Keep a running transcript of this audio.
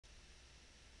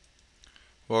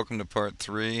Welcome to part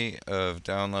 3 of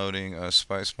downloading a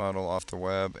SPICE model off the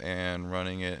web and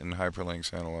running it in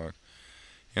HyperLynx analog.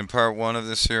 In part 1 of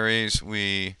this series,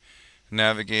 we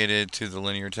navigated to the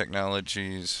Linear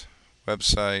Technologies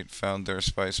website, found their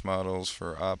SPICE models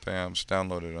for op amps,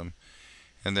 downloaded them,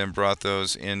 and then brought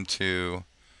those into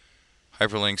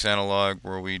HyperLynx analog,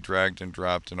 where we dragged and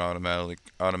dropped and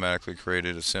automatically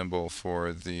created a symbol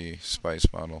for the SPICE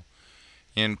model.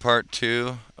 In part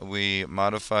 2, we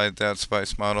modified that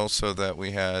SPICE model so that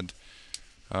we had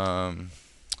um,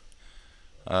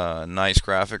 a nice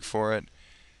graphic for it.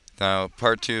 Now,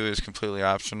 part 2 is completely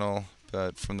optional,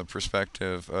 but from the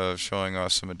perspective of showing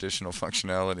us some additional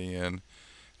functionality in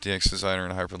DX Designer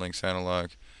and HyperLynx Analog,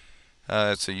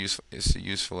 it's a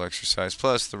useful exercise.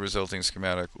 Plus, the resulting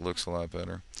schematic looks a lot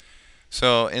better.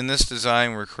 So, in this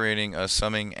design, we're creating a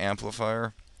summing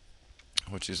amplifier,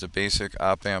 which is a basic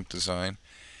op amp design.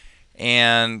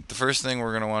 And the first thing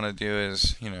we're going to want to do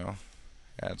is,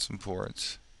 add some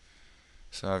ports.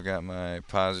 So I've got my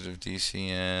positive DC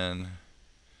in.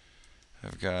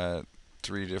 I've got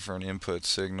 3 different input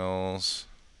signals.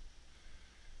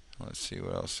 Let's see,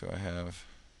 what else do I have?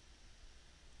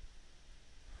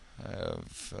 I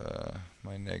have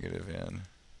my negative in.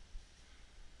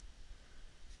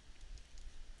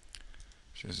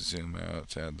 Just zoom out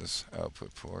to add this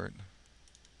output port.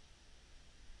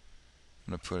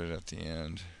 I'm going to put it at the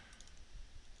end.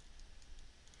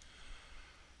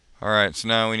 Alright, so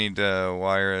now we need to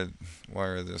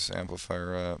wire this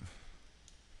amplifier up.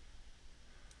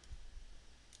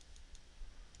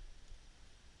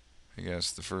 I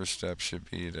guess the first step should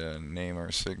be to name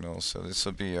our signals. So this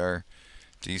will be our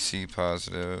DC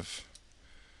positive.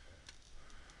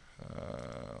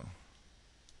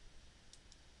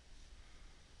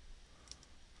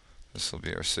 This will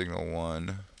be our signal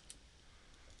 1.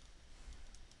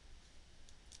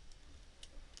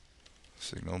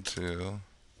 Signal 2.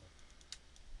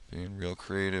 Being real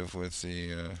creative with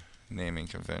the naming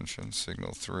convention.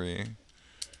 Signal 3.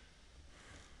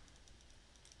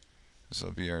 This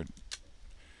will be our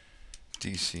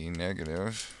DC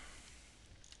negative.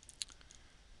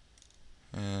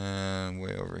 And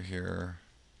way over here,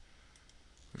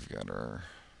 we've got our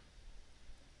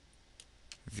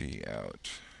V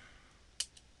out.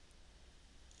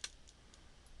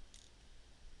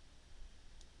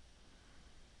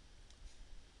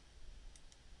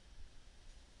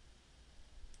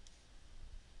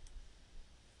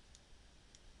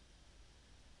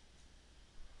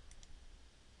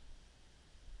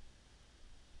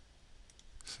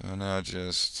 So now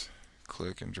just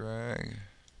click and drag.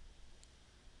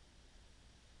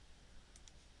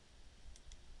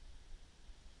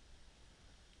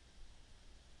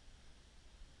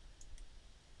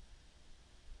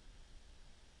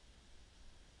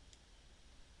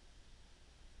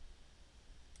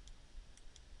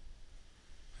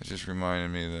 It just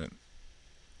reminded me that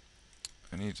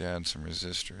I need to add some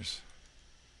resistors.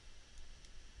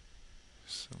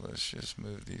 So let's just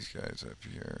move these guys up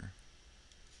here.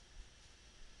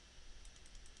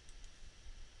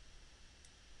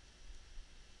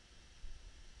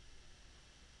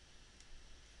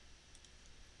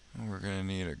 And we're going to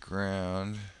need a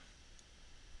ground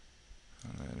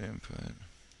on that input.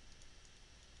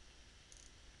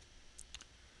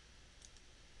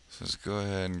 So let's go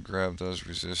ahead and grab those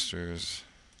resistors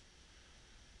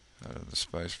out of the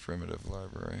SPICE primitive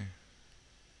library.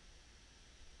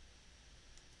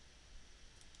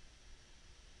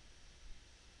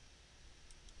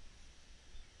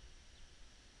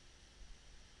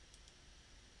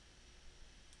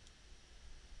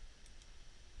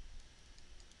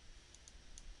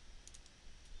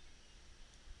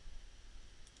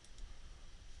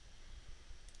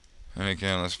 And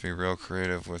again, let's be real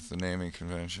creative with the naming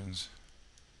conventions.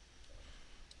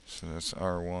 So that's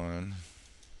R1,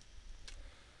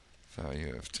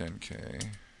 value of 10K.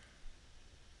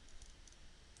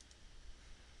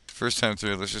 First time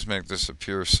through, let's just make this a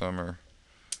pure summer.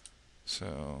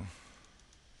 So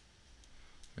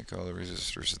make all the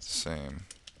resistors the same.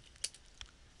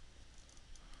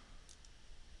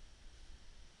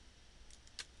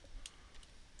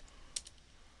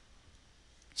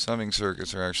 Summing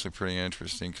circuits are actually pretty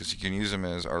interesting because you can use them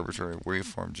as arbitrary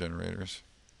waveform generators,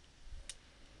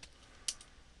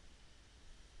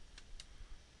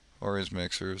 or as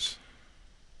mixers.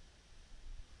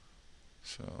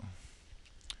 So,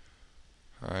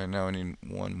 alright, now we need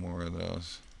one more of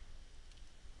those.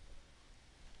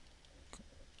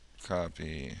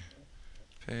 Copy,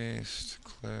 paste,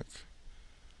 click.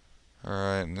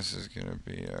 Alright, and this is going to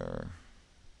be our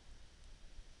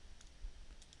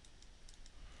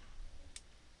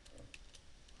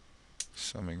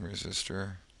summing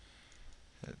resistor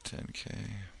at 10K.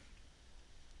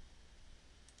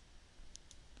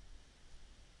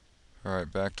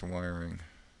 Alright, back to wiring.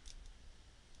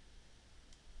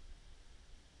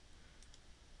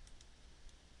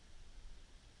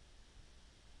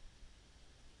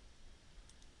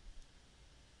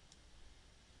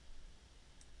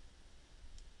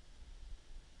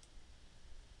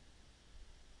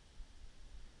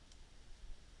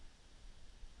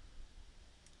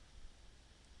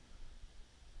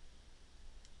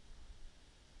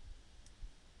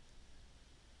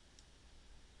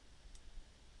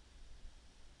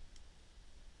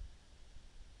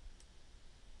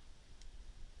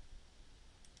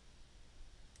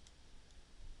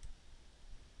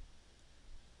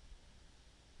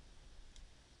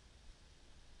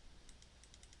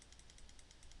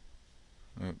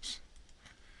 Oops.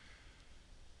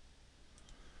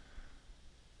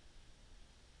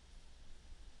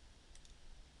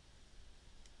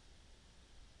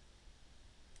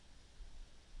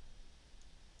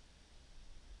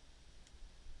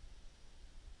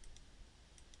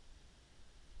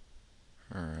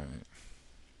 Alright.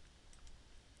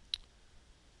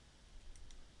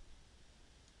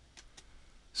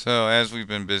 So as we've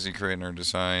been busy creating our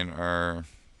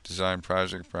design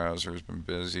project browser has been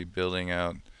busy building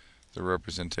out the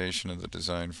representation of the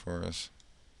design for us.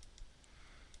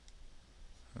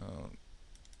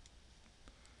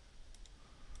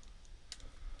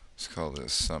 Let's call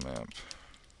this sum app.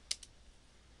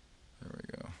 There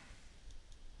we go.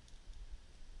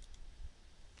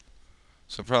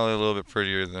 So probably a little bit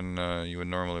prettier than you would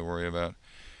normally worry about.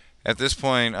 At this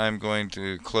point, I'm going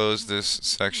to close this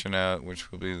section out,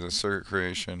 which will be the circuit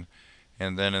creation.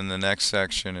 And then in the next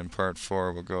section, in part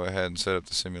 4, we'll go ahead and set up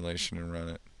the simulation and run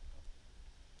it.